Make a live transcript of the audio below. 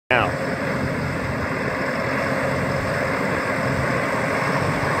Now.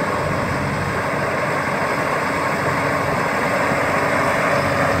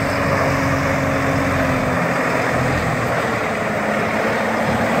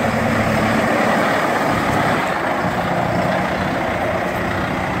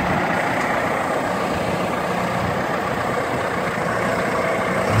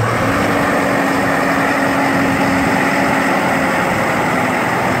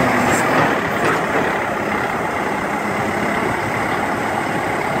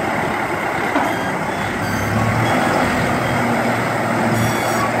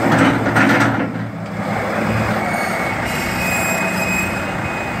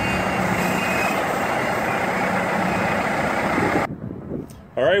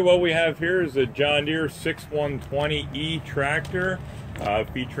 Alright, what we have here is a John Deere 6120E tractor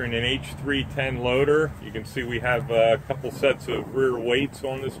featuring an H310 loader. You can see we have a couple sets of rear weights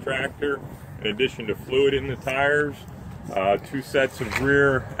on this tractor, in addition to fluid in the tires, 2 sets of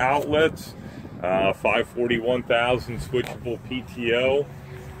rear outlets, 541,000 switchable PTO.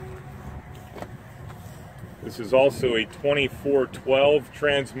 This is also a 24/12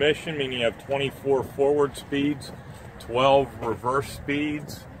 transmission, meaning you have 24 forward speeds, 12 reverse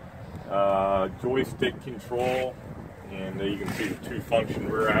speeds, joystick control, and you can see the 2 function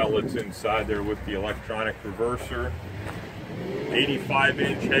rear outlets inside there with the electronic reverser.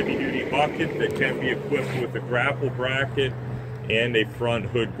 85-inch heavy-duty bucket that can be equipped with a grapple bracket and a front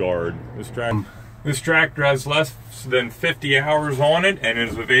hood guard. This tractor has less than 50 hours on it and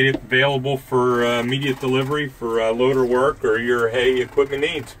is available for immediate delivery for loader work or your hay equipment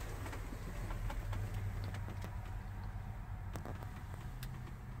needs.